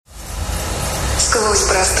Сквозь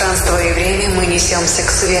пространство и время мы несемся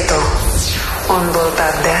к свету. Он был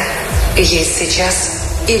тогда, есть сейчас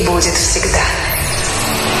и будет всегда.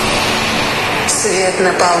 Свет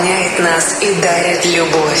наполняет нас и дарит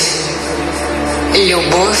любовь.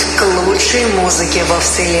 Любовь к лучшей музыке во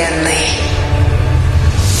Вселенной.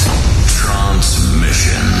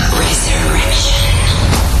 Trancemission. Resurrection.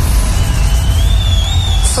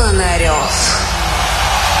 Фонарев.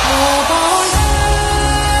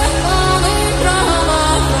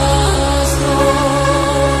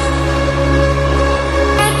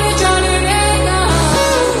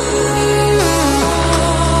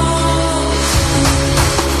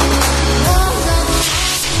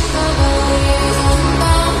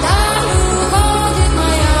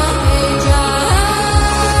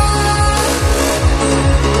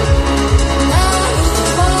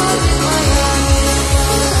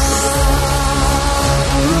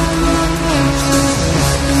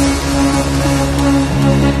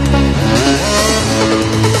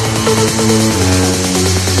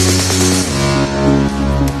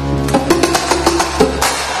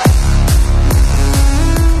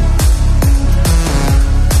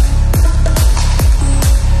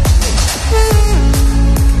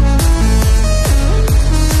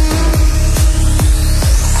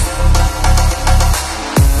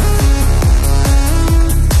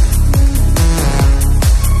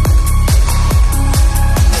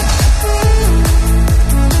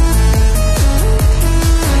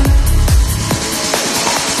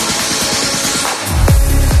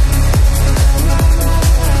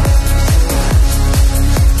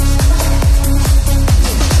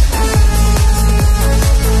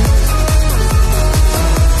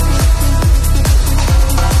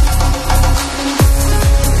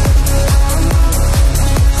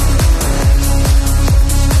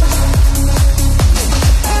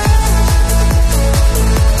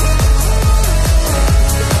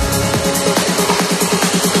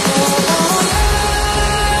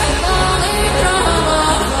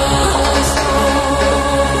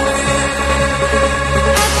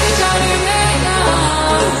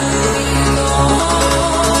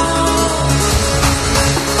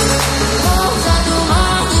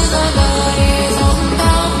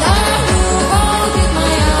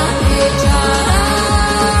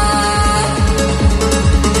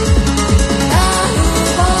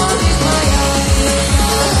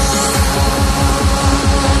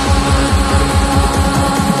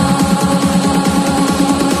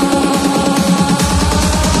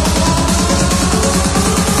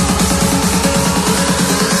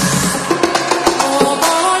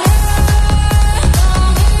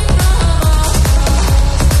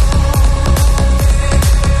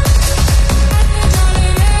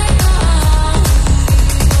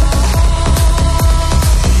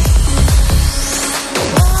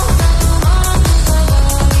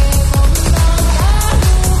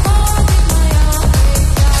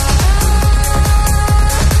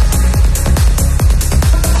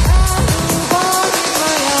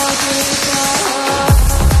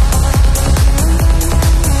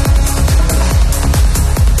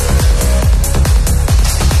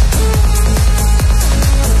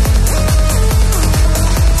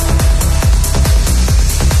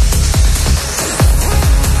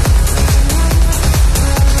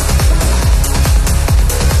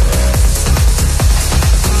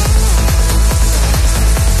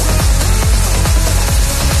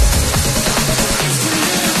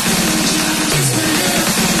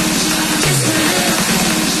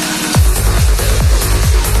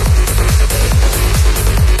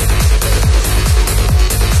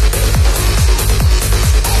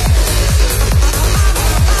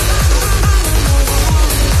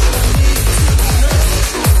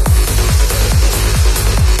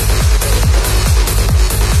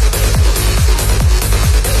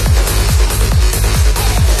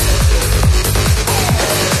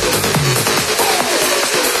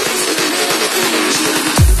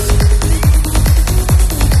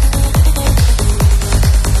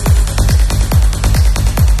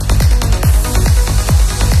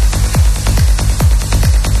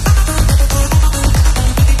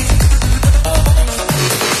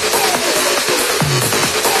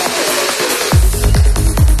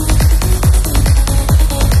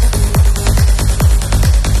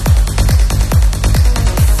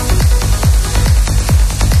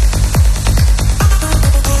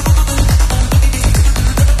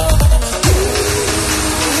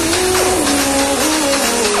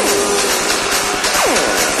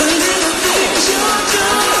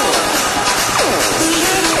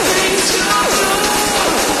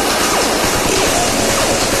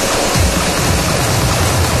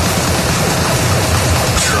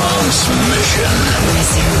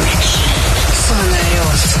 Fonarev.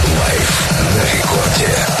 Лайф на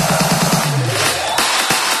рекорде.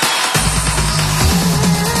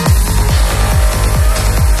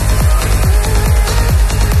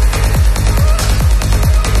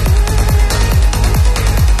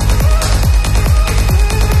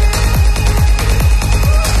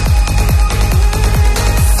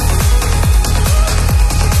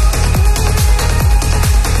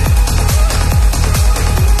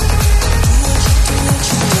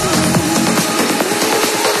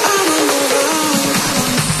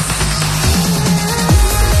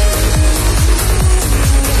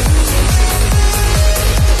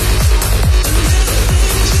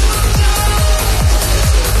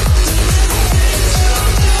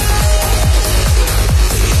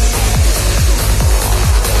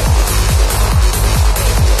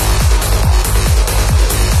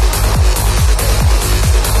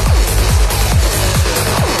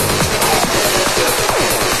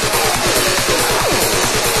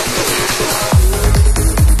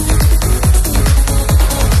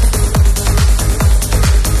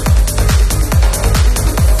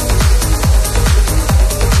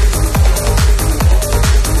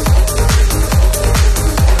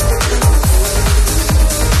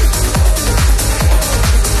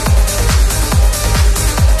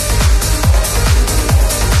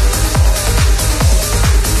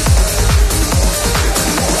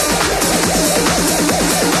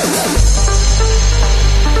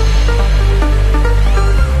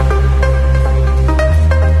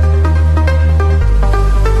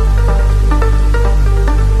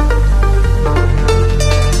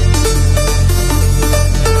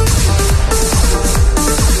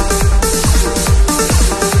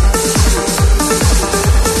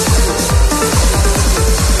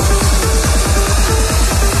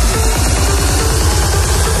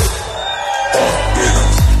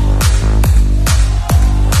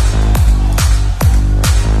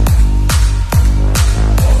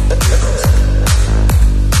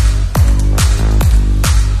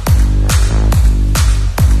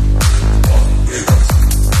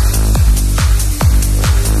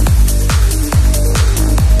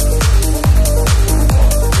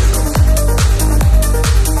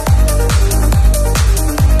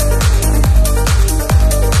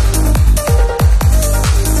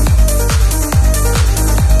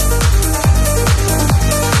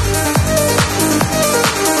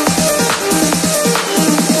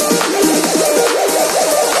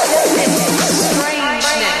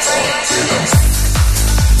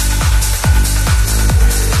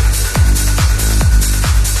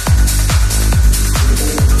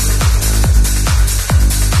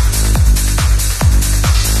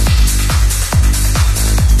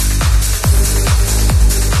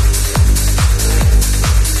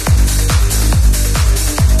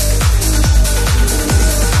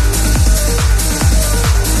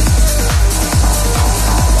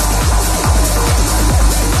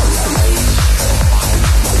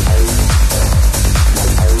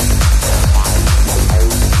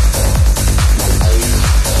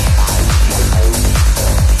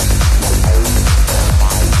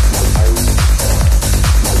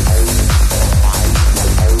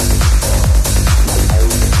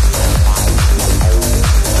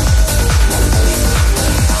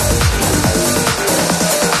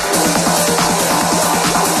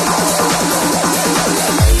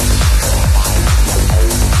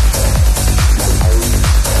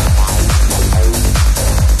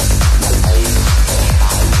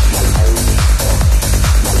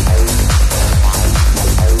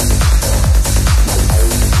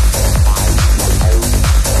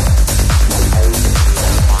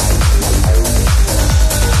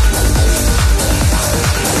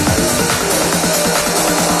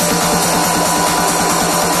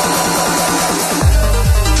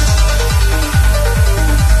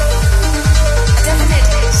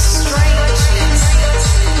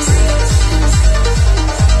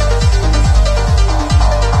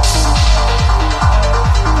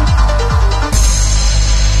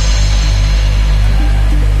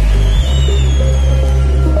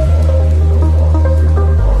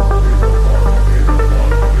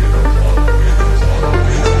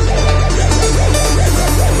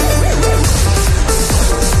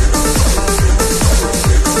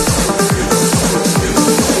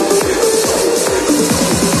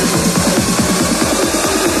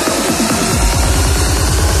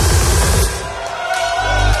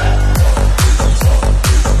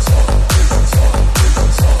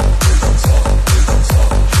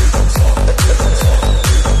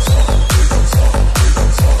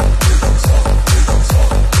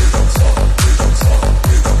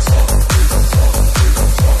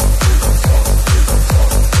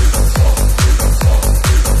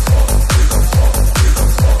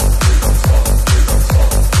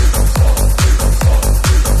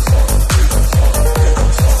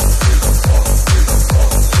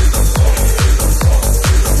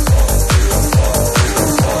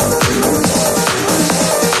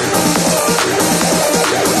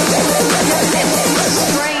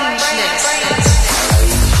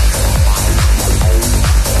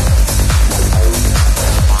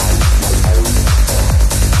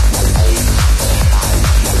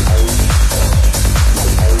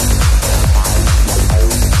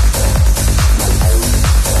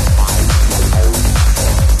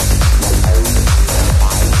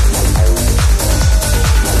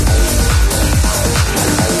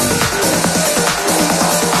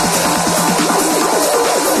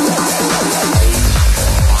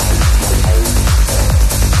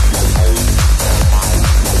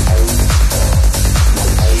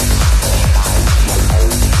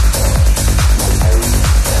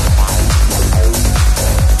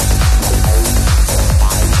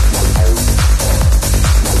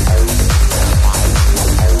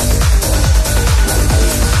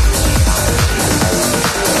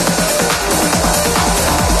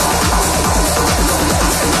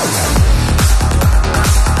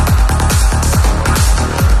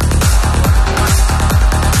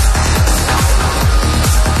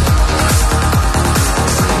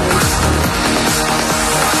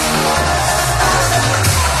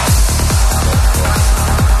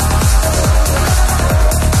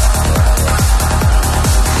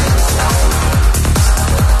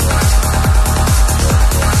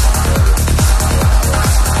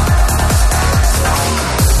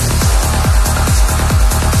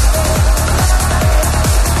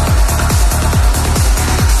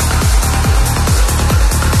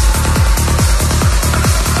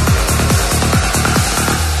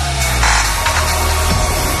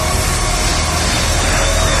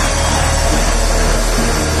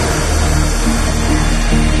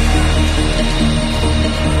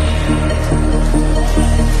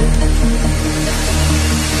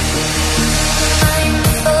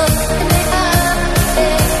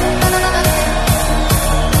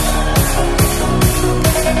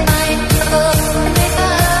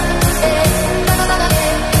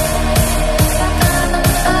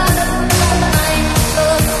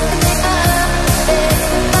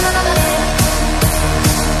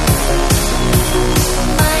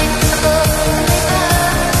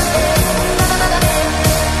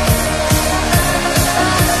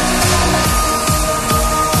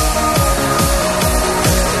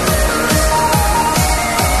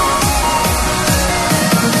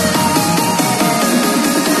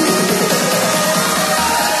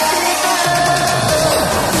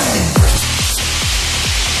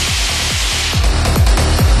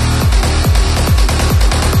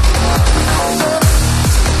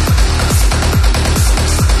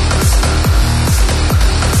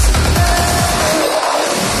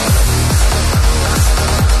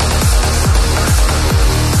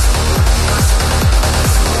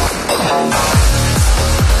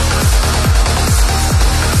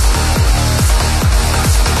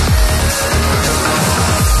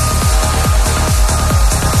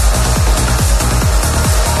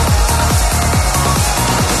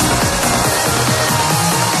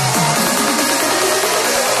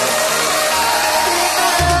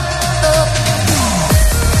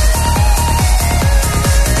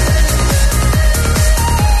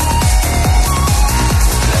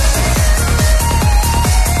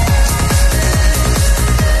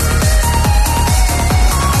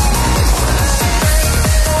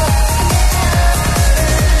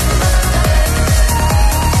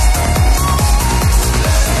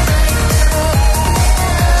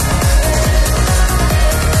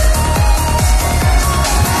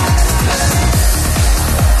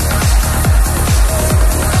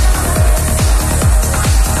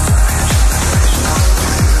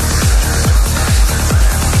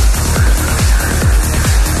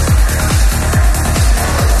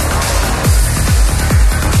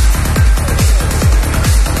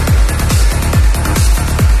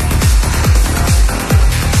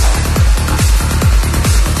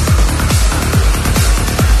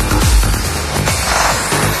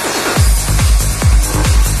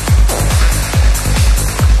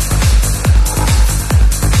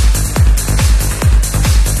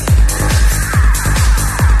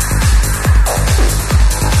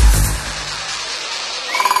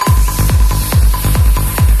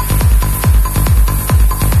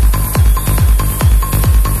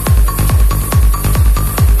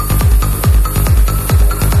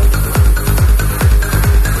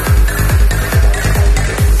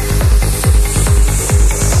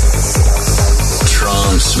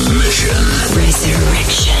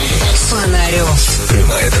 Фонарев.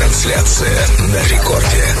 Прямая трансляция на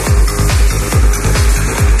рекорде.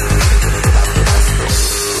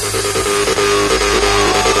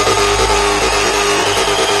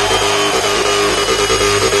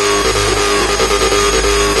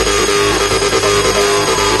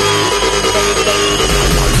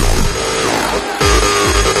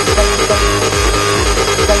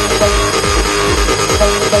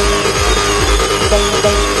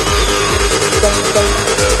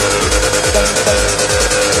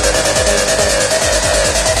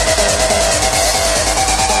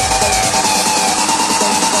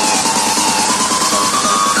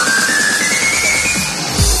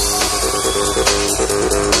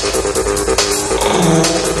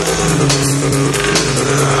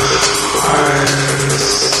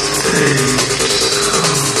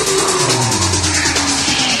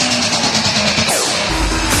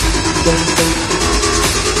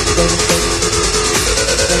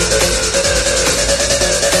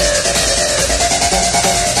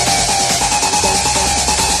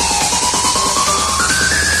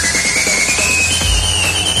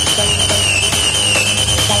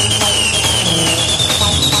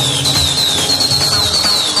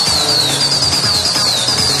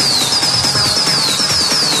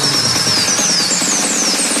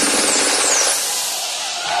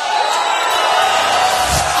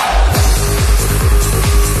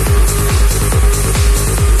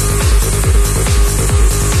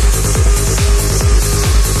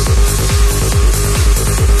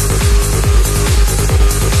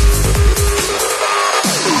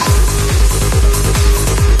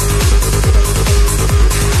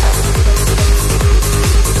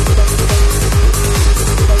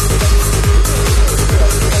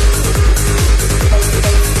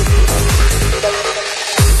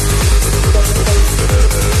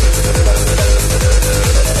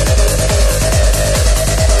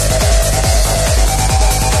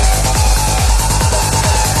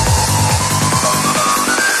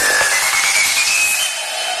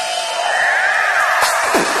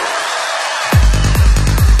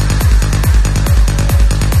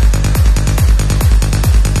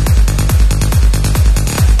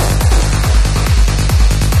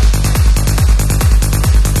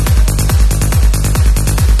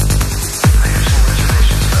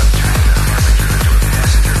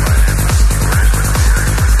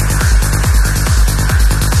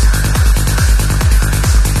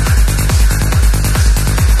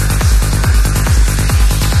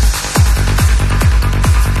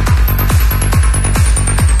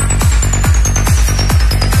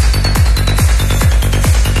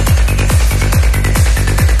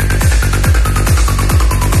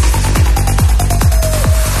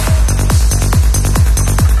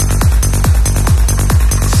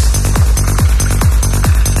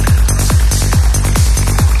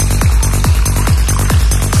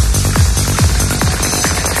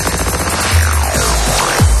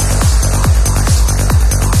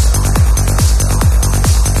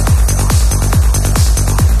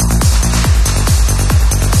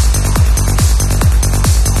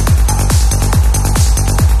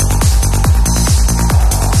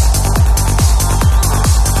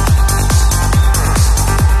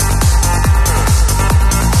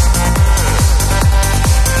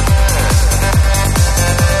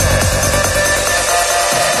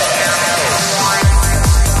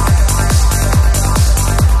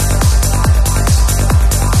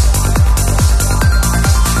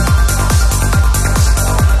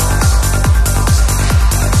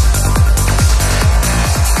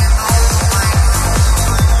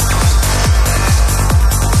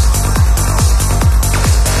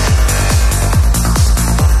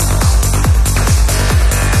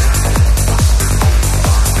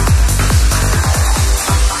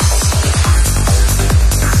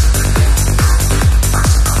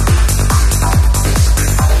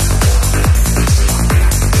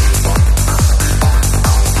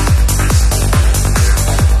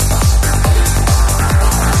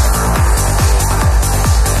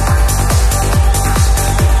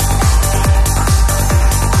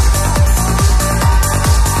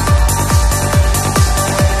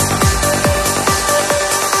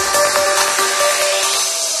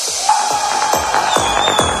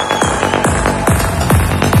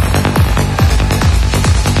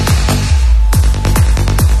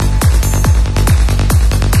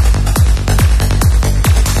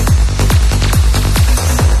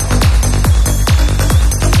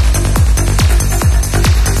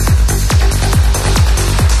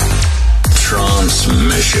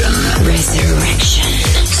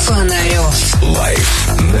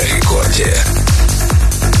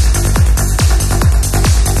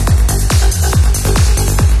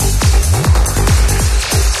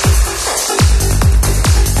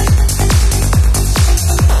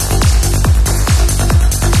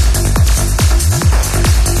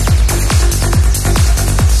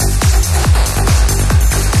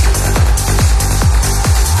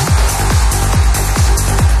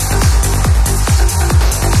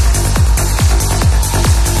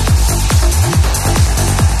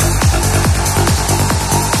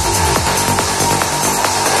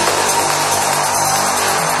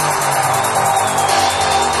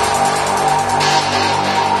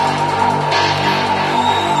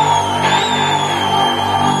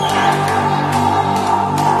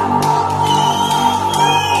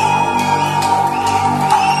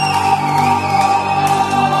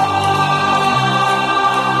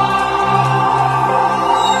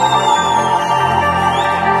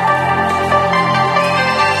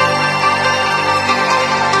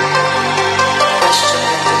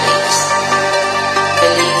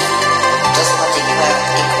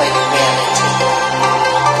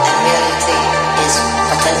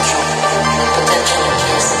 attention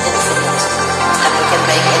is infinite, and we can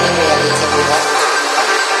make any reality we want.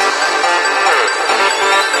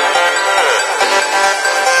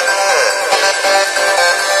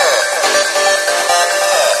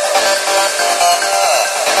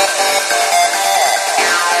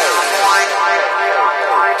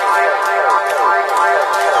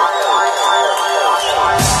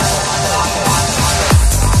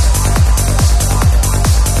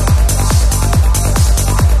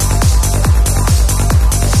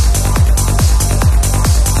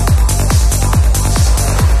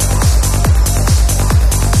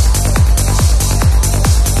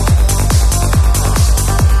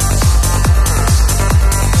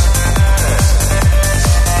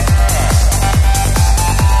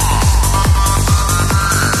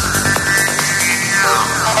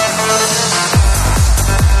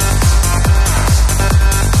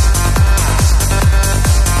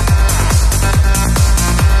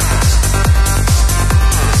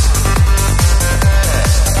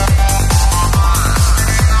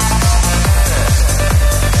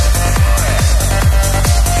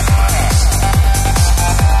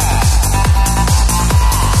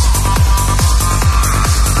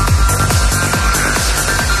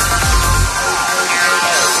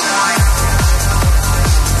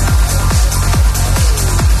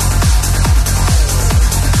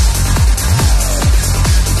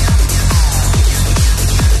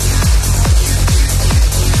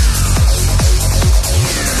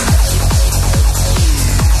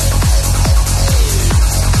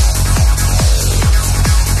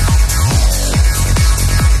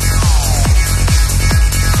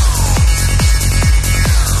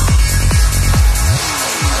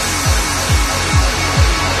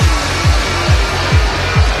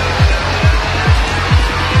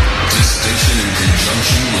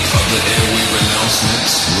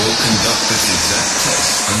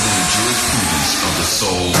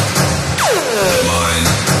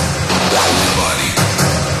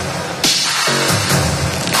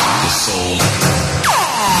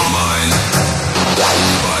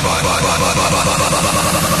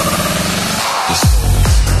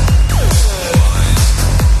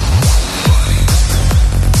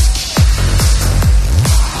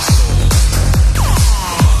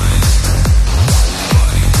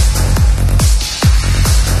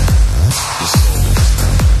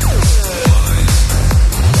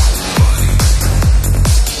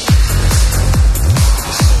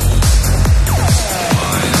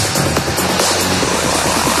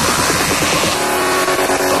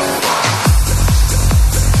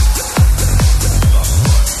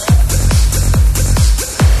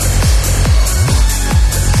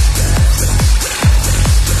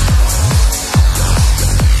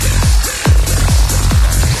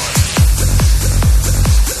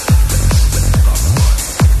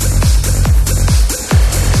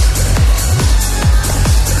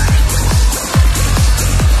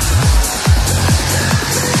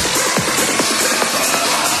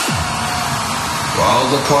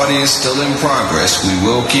 While the party is still in progress, we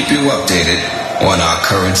will keep you updated on our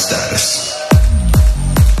current status.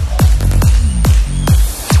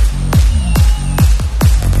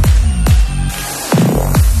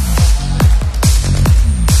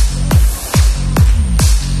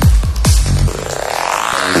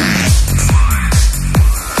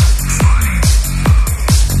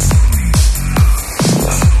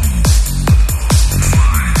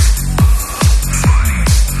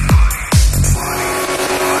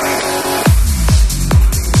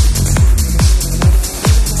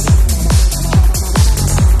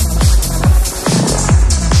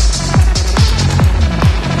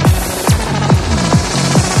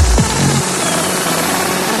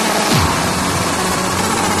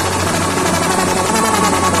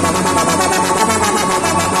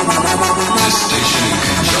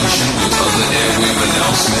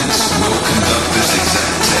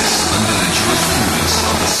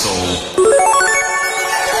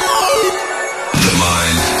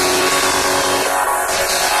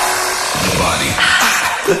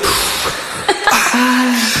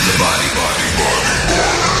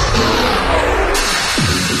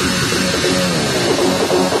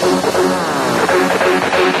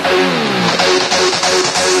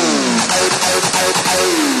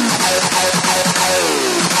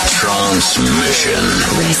 Trancemission.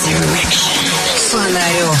 Resurrection.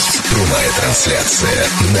 Fonarev. Прямая трансляция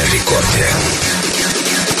на рекорде.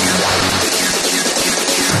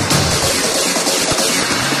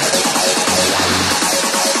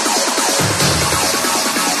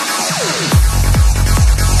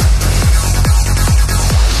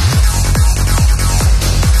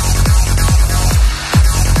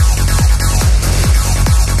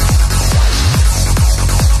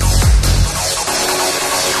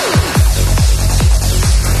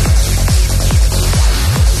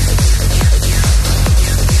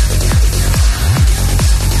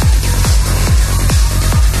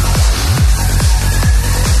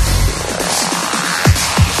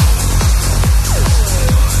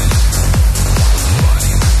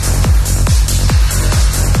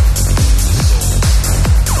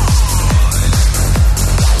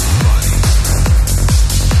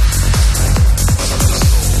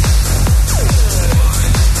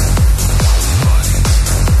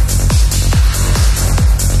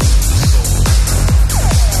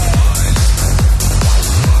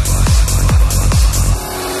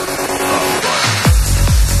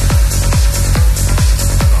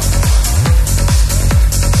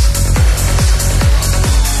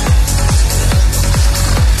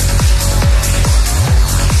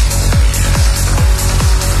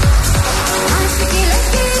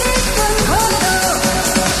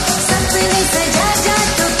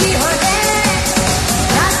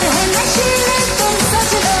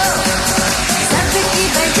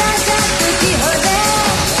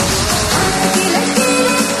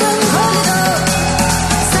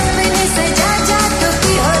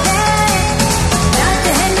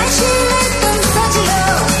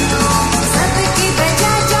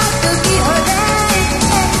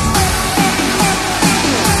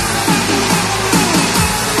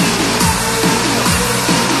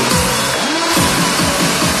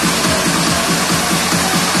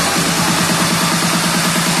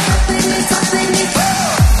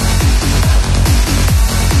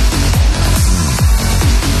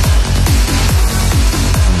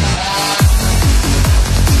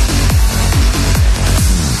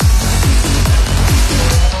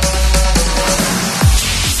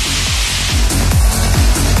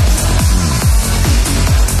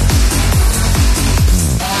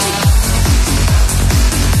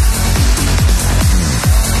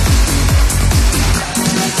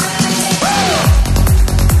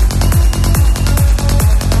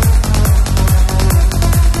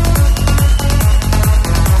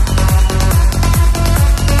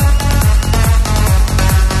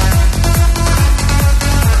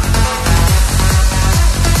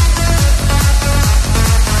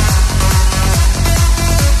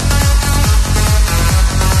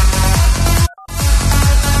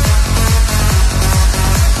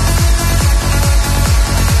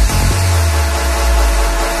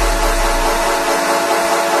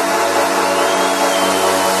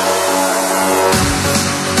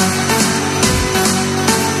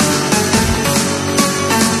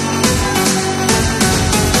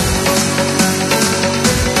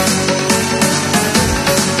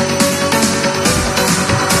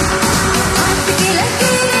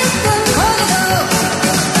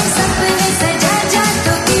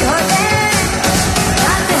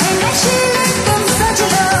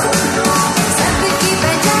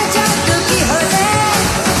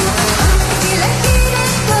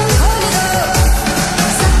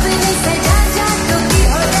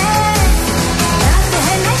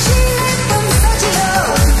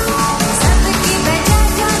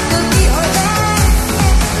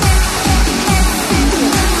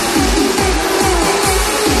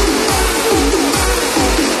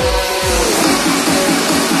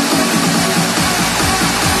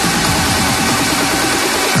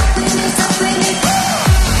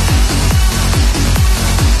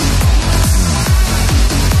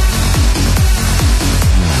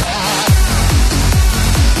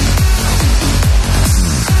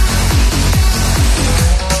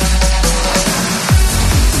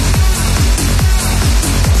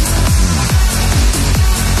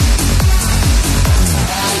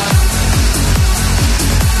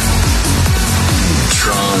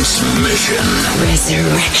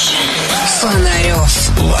 Resurrection.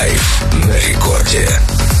 Фонарев. Лайв на рекорде.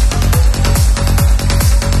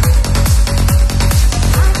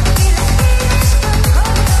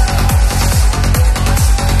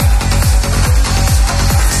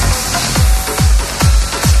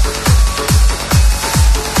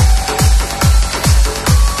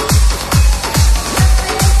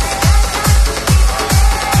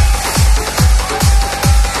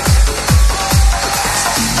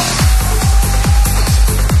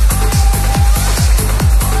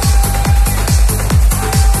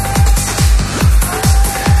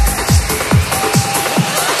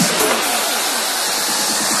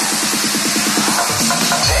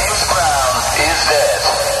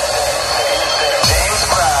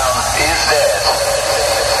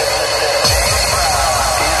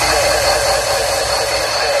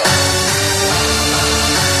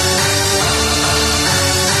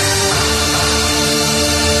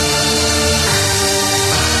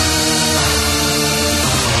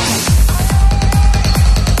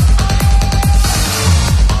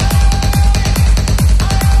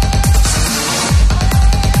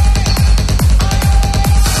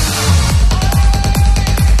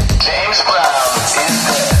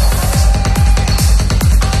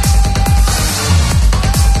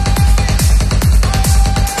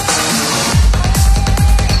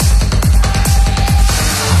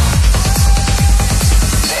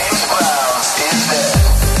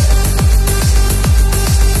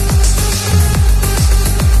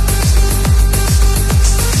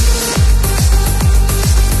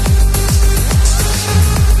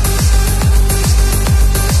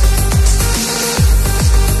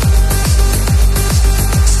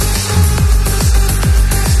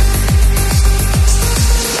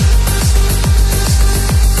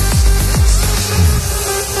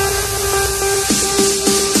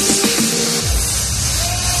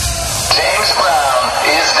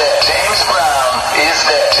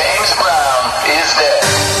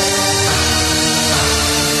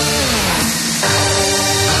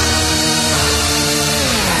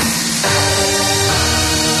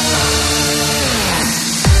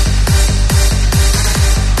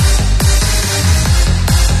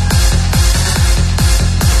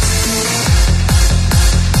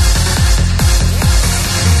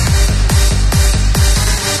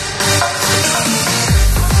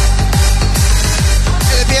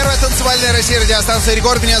 Россия, радиостанция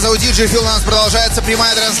Рекорд. Меня зовут Диджей Фил. У нас продолжается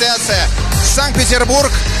прямая трансляция.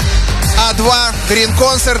 Санкт-Петербург, А2, Green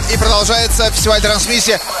Concert. И продолжается фестиваль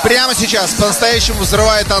Трансмиссия. Прямо сейчас по-настоящему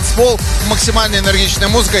взрывает танцпол максимально энергичной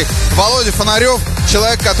музыкой. Володя Фонарев,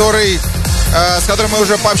 человек, с которым мы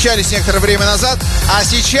уже пообщались некоторое время назад. А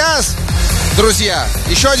сейчас, друзья,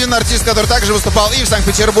 еще один артист, который также выступал и в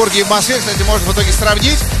Санкт-Петербурге, и в Москве. Кстати, можно в итоге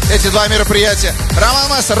сравнить эти два мероприятия.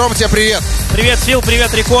 Роман Мессер. Ром, тебе привет. Привет, Фил,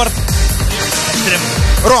 привет, Рекорд.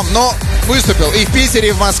 Ром, выступил и в Питере,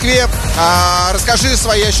 и в Москве. Расскажи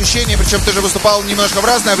свои ощущения, причем ты же выступал немножко в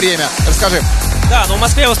разное время. Расскажи. Да, в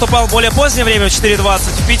Москве я выступал в более позднее время, в 4:20.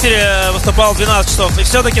 В Питере выступал в 12 часов. И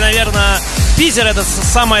все-таки, наверное, Питер — это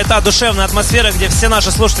самая та душевная атмосфера, где все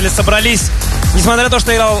наши слушатели собрались. Несмотря на то,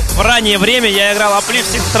 что я играл в раннее время, я играл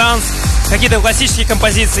аплифтинг, транс, какие-то классические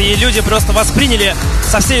композиции, и люди просто восприняли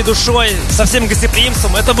со всей душой, со всем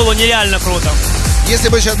гостеприимством. Это было нереально круто. Если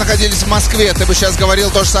бы сейчас находились в Москве, ты бы сейчас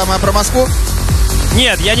говорил то же самое про Москву?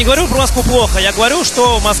 Нет, я не говорю про Москву плохо. Я говорю,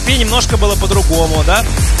 что в Москве немножко было по-другому, да.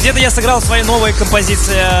 Где-то я сыграл свои новые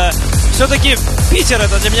композиции. Все-таки Питер —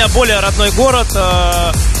 это для меня более родной город.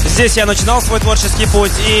 Здесь я начинал свой творческий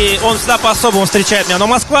путь, и он всегда по-особому встречает меня. Но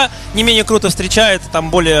Москва не менее круто встречает. Там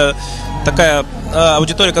более такая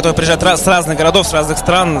аудитория, которая приезжает с разных городов, с разных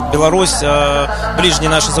стран. Беларусь, ближние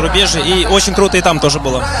наши зарубежья. И очень круто и там тоже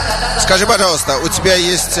было. Скажи, пожалуйста, у тебя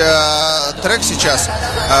есть трек сейчас,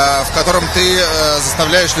 в котором ты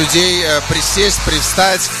заставляешь людей присесть,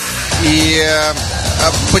 привстать. И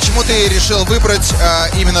почему ты решил выбрать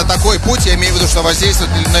именно такой путь? Я имею в виду, что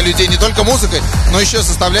воздействовать на людей не только музыкой, но еще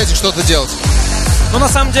заставлять их что-то делать. На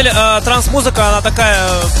самом деле, транс-музыка, она такая...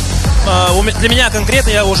 Для меня конкретно,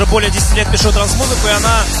 я уже более 10 лет пишу транс-музыку, и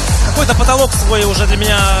она какой-то потолок свой уже для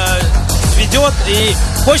меня ведет, и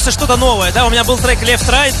хочется что-то новое, да, у меня был трек Left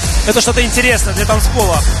Right, это что-то интересное для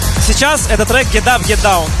танцпола. Сейчас это трек Get Up, Get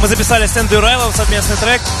Down. Мы записали с Эндрю Райлом совместный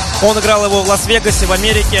трек, он играл его в Лас-Вегасе, в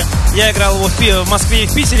Америке, я играл его в Москве и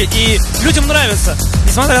в Питере, и людям нравится.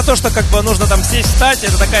 Несмотря на то, что нужно там сесть, встать,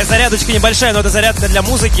 это такая зарядочка небольшая, но это зарядка для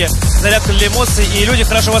музыки, зарядка для эмоций, и люди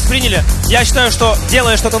хорошо восприняли. Я считаю, что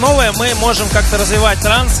делая что-то новое, мы можем как-то развивать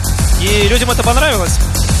транс, и людям это понравилось.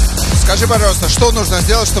 Скажи, пожалуйста, что нужно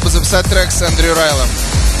сделать, чтобы записать трек с Эндрю Райлом?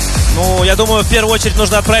 Ну, я думаю, в первую очередь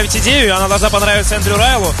нужно отправить идею, и она должна понравиться Эндрю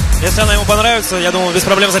Райлу. Если она ему понравится, я думаю, без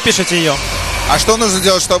проблем запишите ее. А что нужно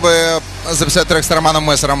делать, чтобы записать трек с Романом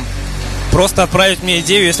Мессером? Просто отправить мне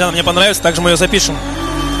идею, если она мне понравится, также мы ее запишем.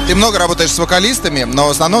 Ты много работаешь с вокалистами, но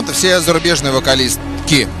в основном это все зарубежные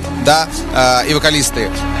вокалистки, да, и вокалисты.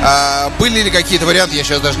 Были ли какие-то варианты, я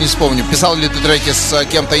сейчас даже не вспомню, писал ли ты треки с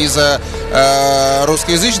кем-то из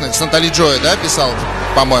русскоязычных, с Натали Джой, да, писал,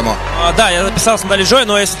 по-моему? Да, я записал с Натали Джой,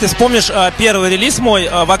 но если ты вспомнишь, первый релиз мой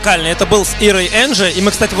вокальный, это был с Ирой Энджи, и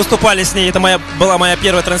мы, кстати, выступали с ней, это была моя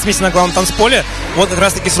первая трансмиссия на главном танцполе, вот как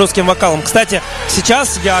раз-таки с русским вокалом. Кстати,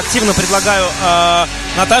 сейчас я активно предлагаю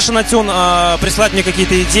Наташе Натюн прислать мне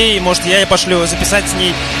какие-то идеи, может, я ей пошлю записать с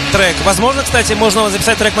ней трек. Возможно, кстати, можно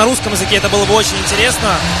записать трек на русском языке, это было бы очень интересно.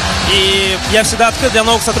 И я всегда открыт для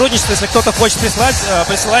новых сотрудничеств. Если кто-то хочет прислать,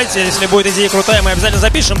 присылайте. Если будет идея крутая, мы обязательно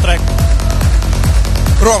запишем трек.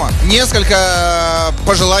 Рома, несколько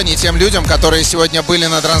пожеланий тем людям, которые сегодня были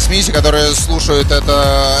на трансмиссии, которые слушают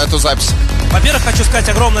эту запись. Во-первых, хочу сказать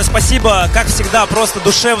огромное спасибо. Как всегда, просто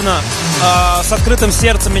душевно, с открытым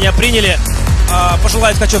сердцем меня приняли.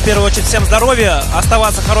 Пожелать хочу в первую очередь всем здоровья,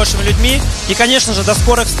 оставаться хорошими людьми и, конечно же, до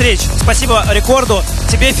скорых встреч. Спасибо Рекорду,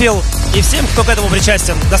 тебе, Фил, и всем, кто к этому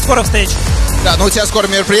причастен. До скорых встреч. Да, ну у тебя скоро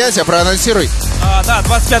мероприятие, проанонсируй. Да,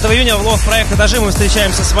 25 июня в лофт-проект «Этажи» мы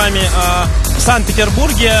встречаемся с вами в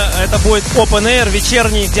Санкт-Петербурге. Это будет Open Air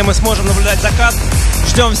вечерний, где мы сможем наблюдать закат.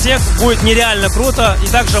 Ждем всех, будет нереально круто. И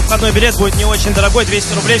также входной билет будет не очень дорогой,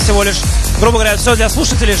 200 рублей всего лишь. Грубо говоря, все для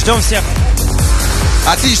слушателей, ждем всех.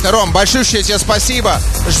 Отлично, Ром, большое тебе спасибо.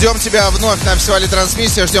 Ждем тебя вновь на фестивале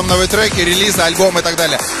Трансмиссия, ждем новые треки, релизы, альбомы и так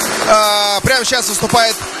далее. Прямо сейчас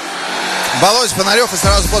выступает Володя Фонарев, и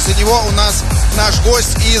сразу после него у нас наш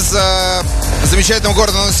гость из замечательного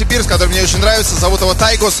города Новосибирск, который мне очень нравится. Зовут его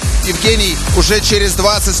Тайгус Евгений. Уже через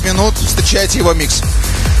 20 минут встречайте его микс.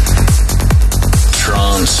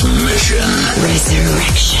 Trancemission.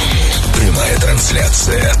 Прямая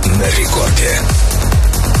трансляция на рекорде.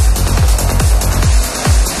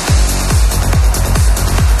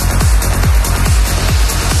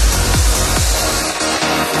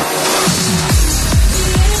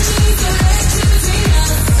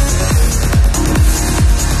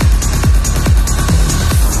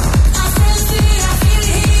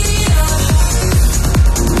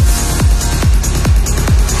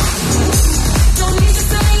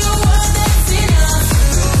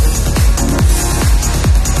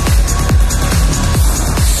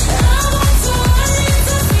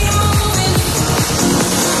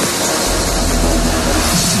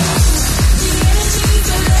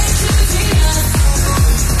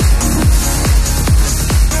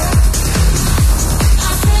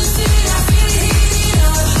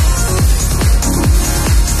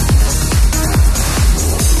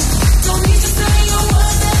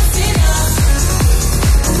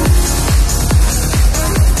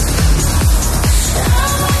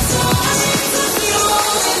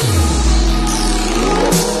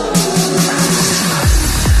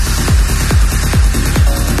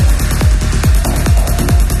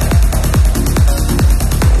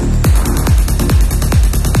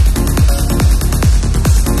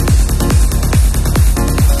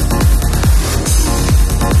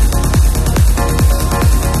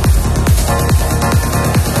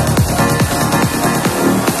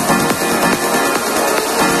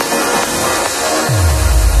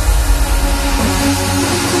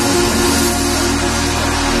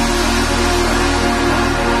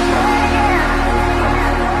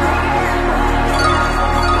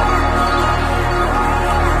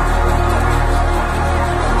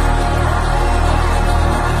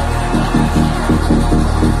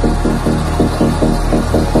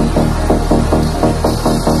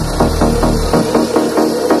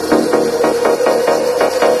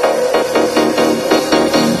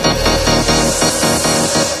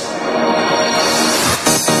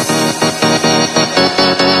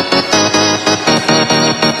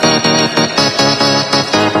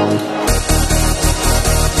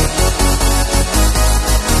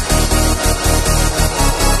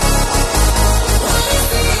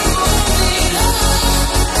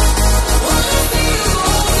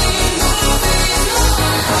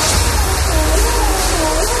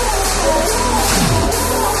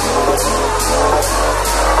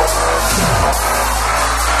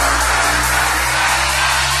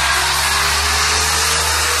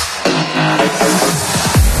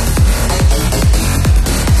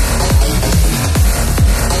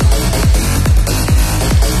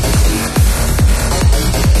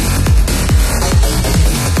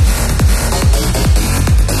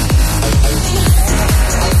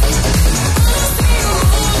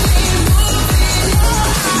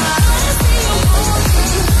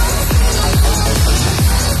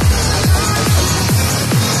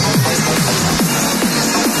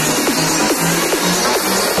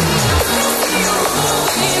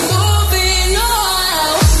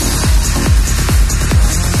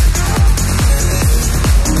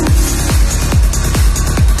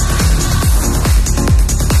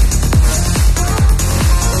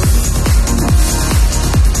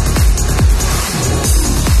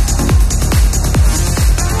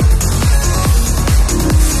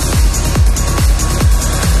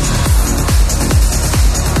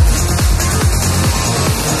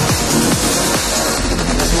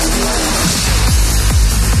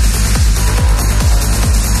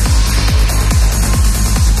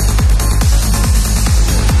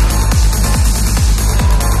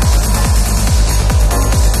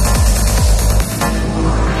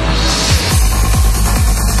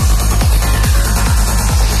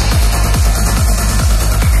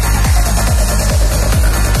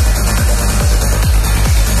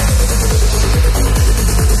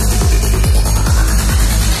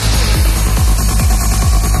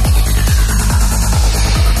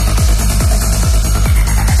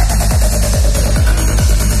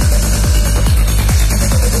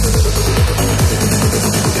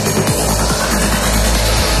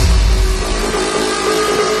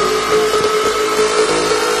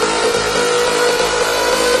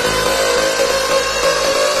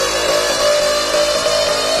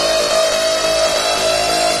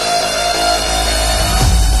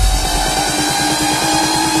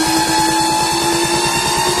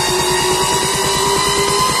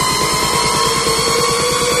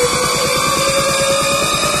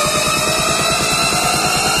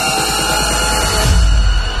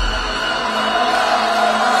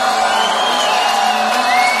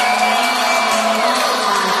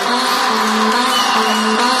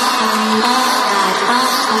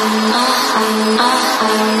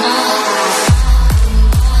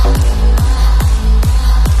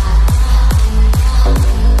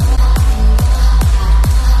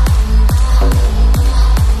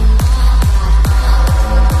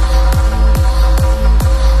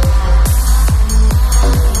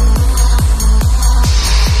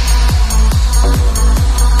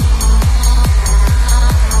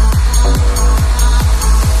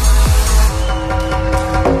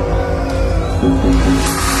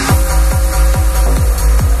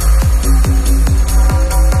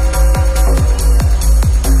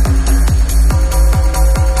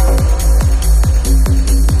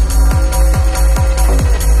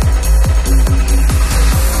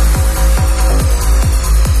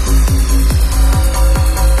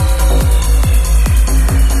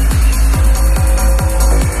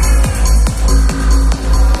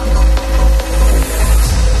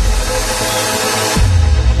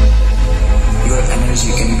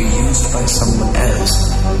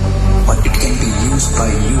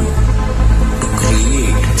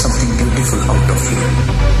 freedom,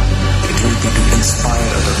 it will be to inspire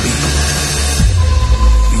other people.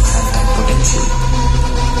 You have that potential.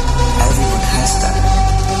 Everyone has that.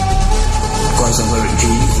 Because our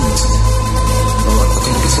uniqueness, our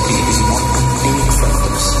authenticity is not to take from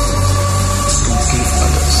others, it's to give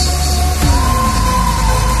others.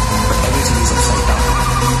 But everything is upside down.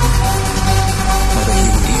 Not a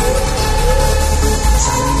human either.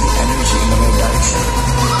 Suddenly the energy in the right direction.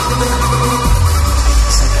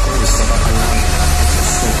 Set goals that are aligned with your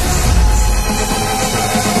soul.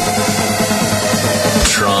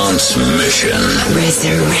 Trancemission.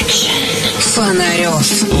 Resurrection. Fonarev.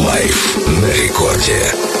 Лайф на рекорде.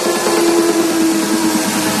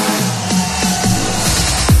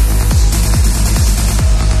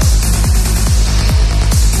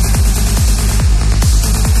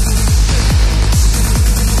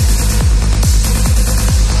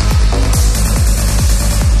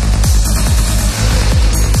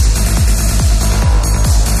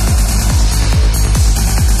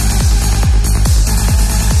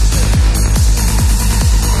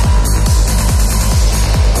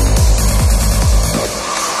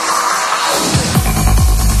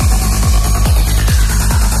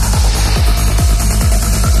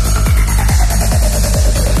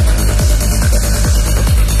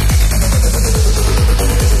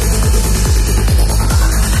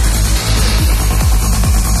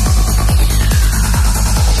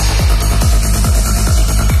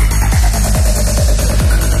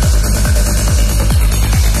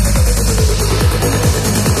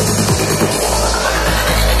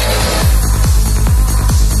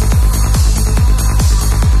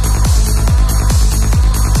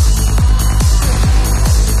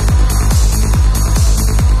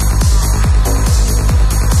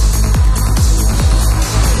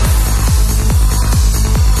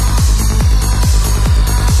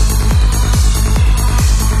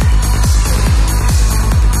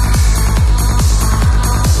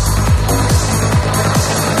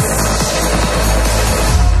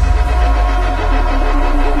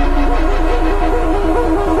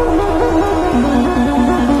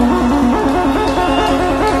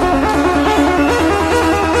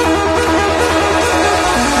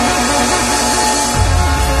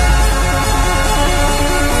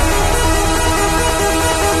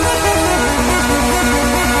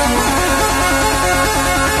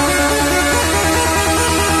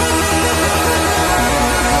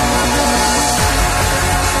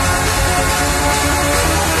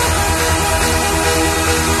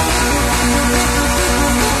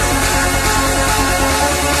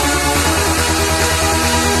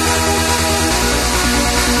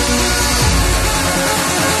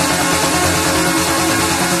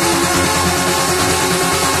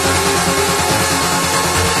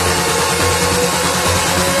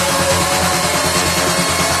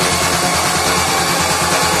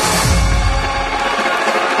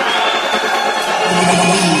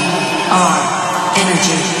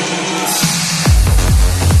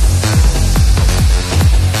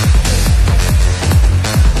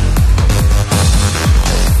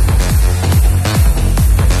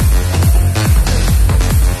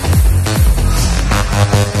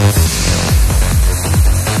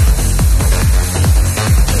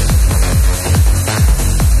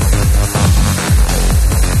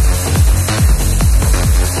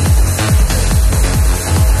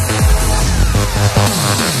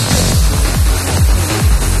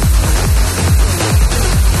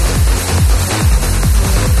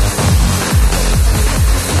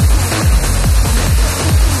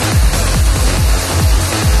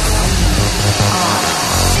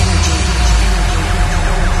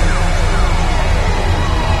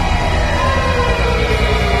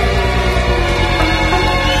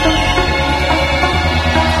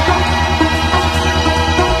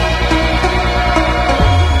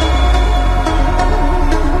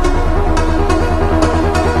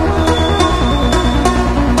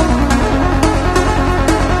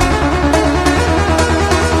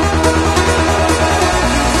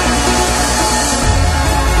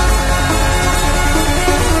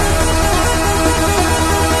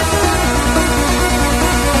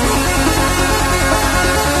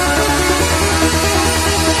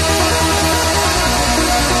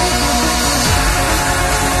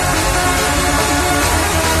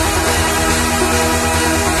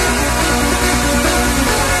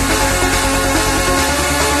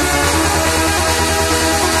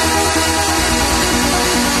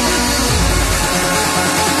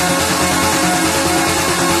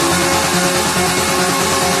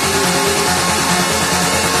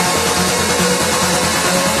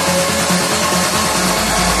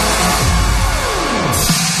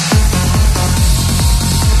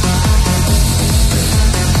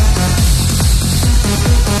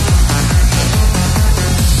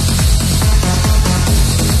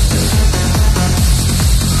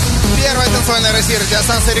 России,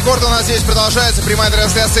 радиостанция «Рекорд». У нас здесь продолжается прямая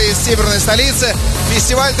трансляция из северной столицы.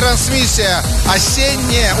 Фестиваль «Трансмиссия».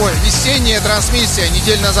 Весенняя трансмиссия.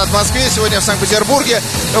 Неделю назад в Москве, сегодня в Санкт-Петербурге.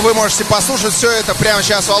 Вы можете послушать все это прямо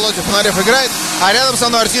сейчас. Володя Фонарев играет. А рядом со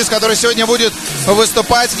мной артист, который сегодня будет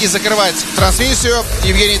выступать и закрывать трансмиссию.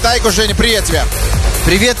 Евгений Тайко. Женя, привет тебе.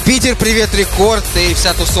 Привет, Питер, привет, Рекорд и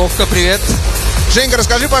вся тусовка, привет. Женька,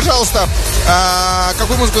 расскажи, пожалуйста,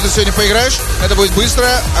 какую музыку ты сегодня поиграешь? Это будет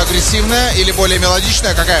быстрая, агрессивная или более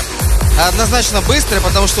мелодичная? Какая? Однозначно быстрая,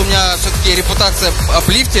 потому что у меня все-таки репутация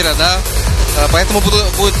аплифтера, да. Поэтому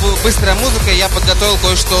будет быстрая музыка, и я подготовил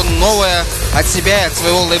кое-что новое от себя и от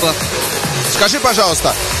своего лейбла. Скажи,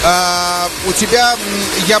 пожалуйста, у тебя,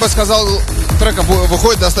 я бы сказал, треков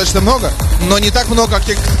выходит достаточно много, но не так много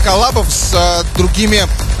каких-то коллабов с другими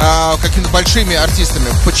какими-то большими артистами.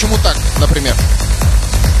 Почему так, например?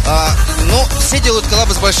 Все делают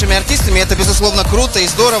коллабы с большими артистами, это, безусловно, круто и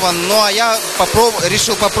здорово, но я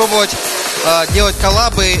решил попробовать делать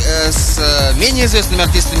коллабы с менее известными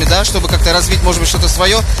артистами, да, чтобы как-то развить, может быть, что-то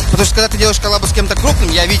свое, потому что когда ты делаешь коллабу с кем-то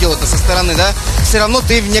крупным, я видел это со стороны, да, все равно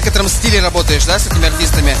ты в некотором стиле работаешь, да, с этими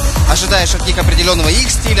артистами, ожидаешь от них определенного их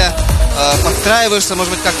стиля, подстраиваешься,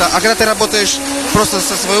 может быть, как-то, а когда ты работаешь просто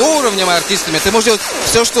со своего уровня артистами, ты можешь делать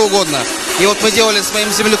все, что угодно. И вот мы делали с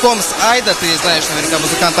моим земляком, с Айда, ты знаешь, наверняка,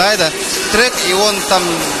 музыканта Айда, трек, и он там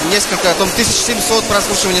 1700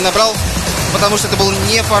 прослушиваний набрал, потому что это был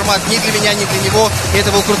не формат ни для меня, ни для него, и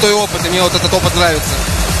это был крутой опыт, и мне вот этот опыт нравится.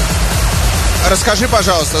 Расскажи,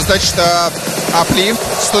 пожалуйста, значит, Uplift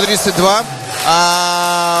 132,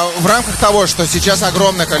 в рамках того, что сейчас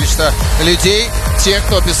огромное количество людей, тех,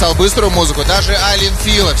 кто писал быструю музыку, даже Ален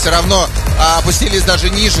Фила все равно опустились даже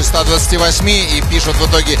ниже 128 и пишут в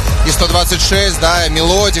итоге и 126, да,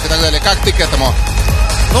 мелодик и так далее. Как ты к этому?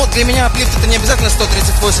 Для меня аплифт это не обязательно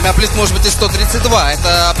 138, аплифт может быть и 132.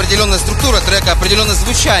 Это определенная структура трека, определенное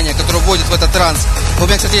звучание, которое вводит в этот транс. У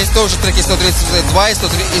меня, кстати, есть тоже треки 132 и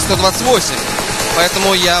 128.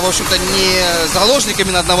 Поэтому я, в общем-то, не заложник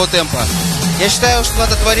именно одного темпа. Я считаю, что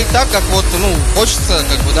надо творить так, как хочется,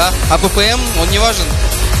 да. А БПМ, он не важен.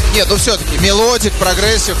 Нет, все-таки мелодик,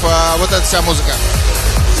 прогрессив, вот эта вся музыка.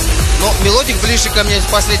 Мелодик ближе ко мне в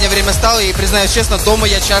последнее время стал, и, признаюсь честно, дома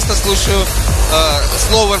я часто слушаю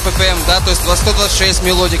slower ppm, да, то есть 126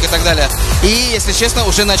 мелодик и так далее. И, если честно,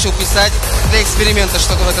 уже начал писать для эксперимента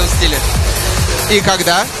что-то в этом стиле. И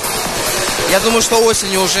когда? Я думаю, что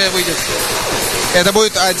осенью уже выйдет. Это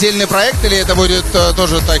будет отдельный проект или это будет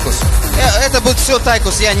тоже Тайкус? Это будет все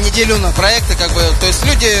Тайкус, я не делю на проекты, то есть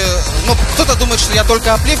люди, кто-то думает, что я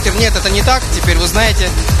только аплифтер, нет, это не так, теперь вы знаете,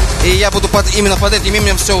 и я буду именно под этим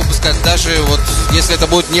именем все выпускать, даже если это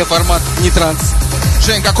будет не формат, не транс.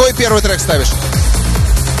 Жень, какой первый трек ставишь?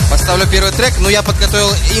 Поставлю первый трек, я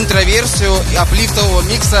подготовил интроверсию аплифтового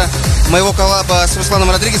микса моего коллаба с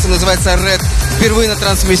Русланом Родригесом, называется Red, впервые на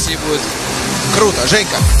трансмиссии будет. Круто.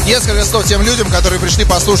 Женька, несколько слов тем людям, которые пришли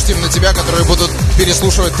послушать именно тебя, которые будут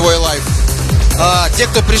переслушивать твой лайв. Те,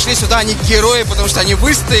 кто пришли сюда, они герои, потому что они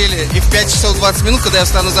выстояли, и в 5 часов 20 минут, когда я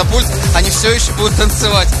встану за пульт, они все еще будут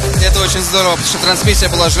танцевать. И это очень здорово, потому что трансмиссия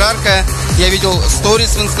была жаркая. Я видел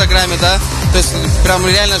сторис в Инстаграме, да, то есть прям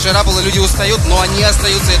реально жара была, люди устают, но они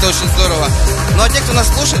остаются, и это очень здорово. А те, кто нас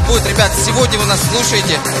слушает, будет, ребят, сегодня вы нас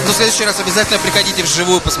слушаете, но в следующий раз обязательно приходите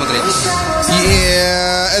вживую посмотреть.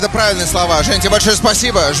 И это правильные слова. Жень, тебе большое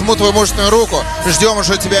спасибо. Жму твою мужественную руку. Ждем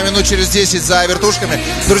уже тебя минут через 10 за вертушками.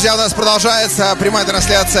 Друзья, у нас продолжается прямая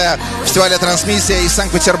трансляция фестиваля «Трансмиссия» из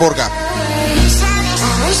Санкт-Петербурга.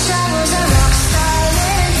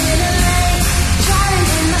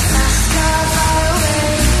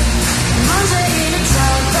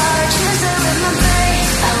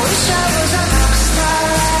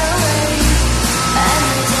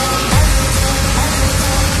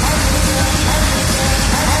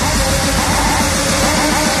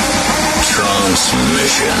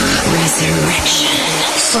 Trancemission. Resurrection.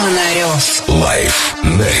 Fonarev. Лайв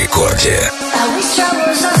на рекорде.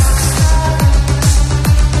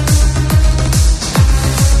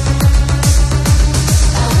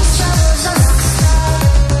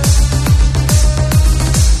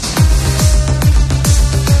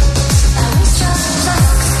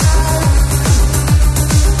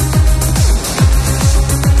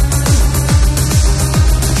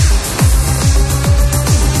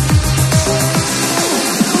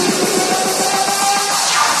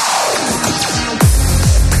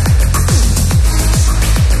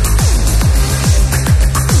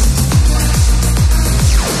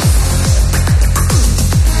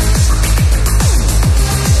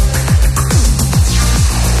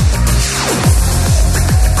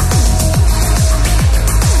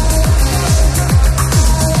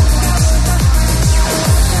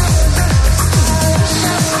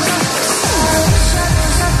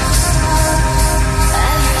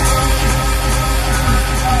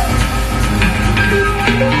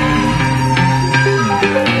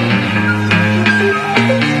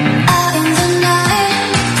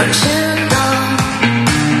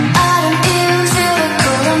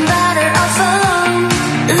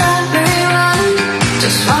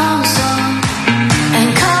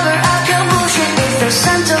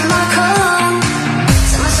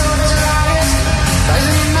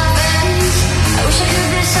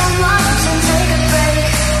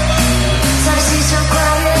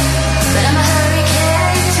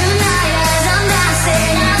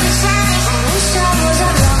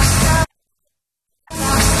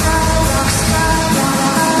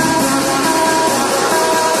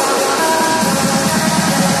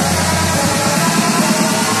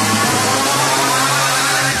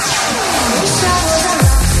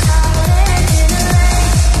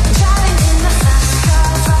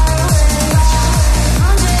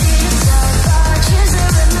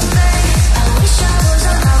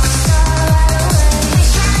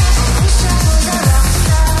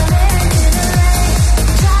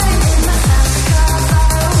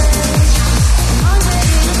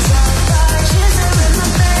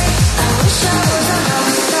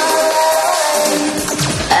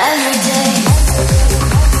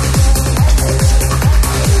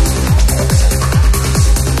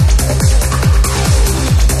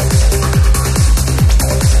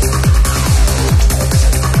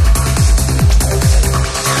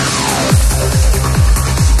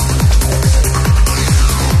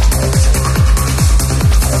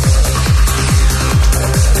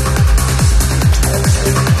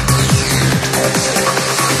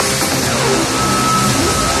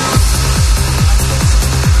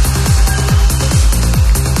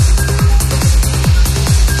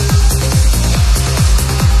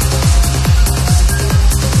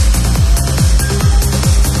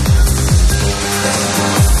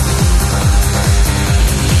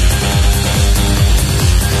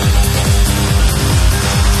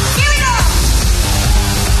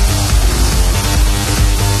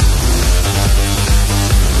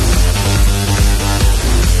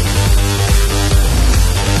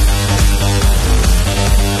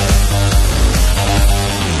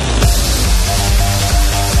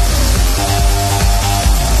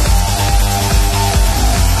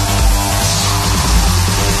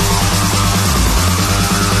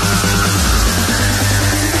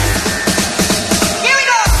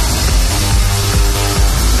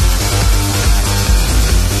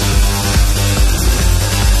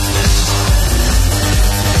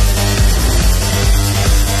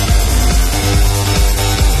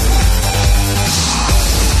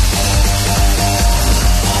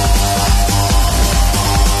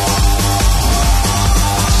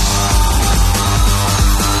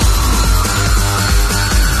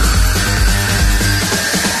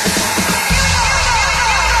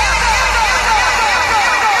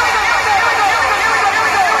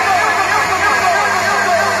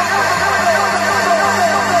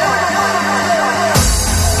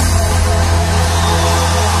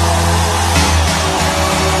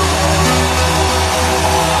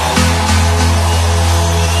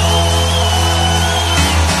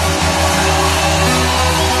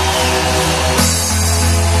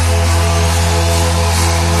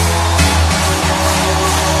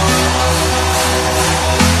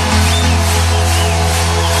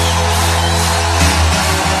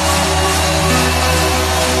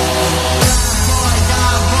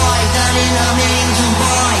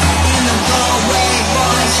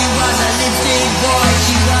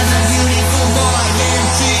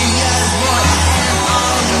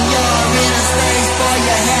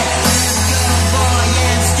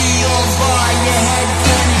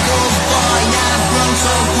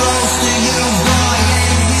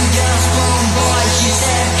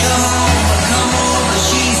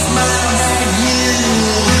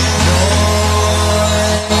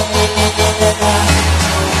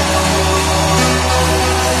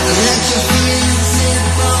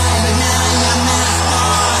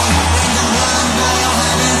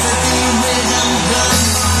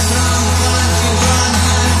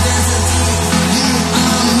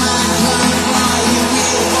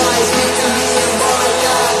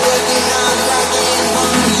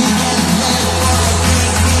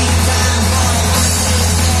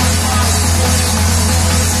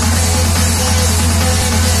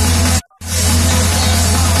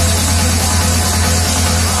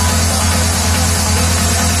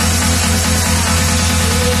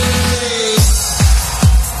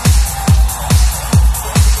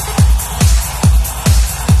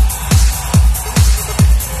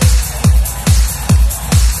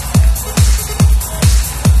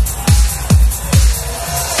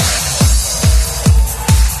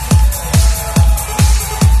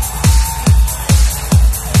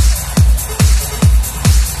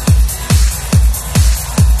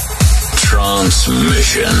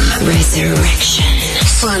 Trancemission. Resurrection.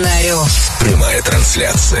 Фонарев. Прямая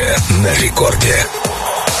трансляция на рекорде.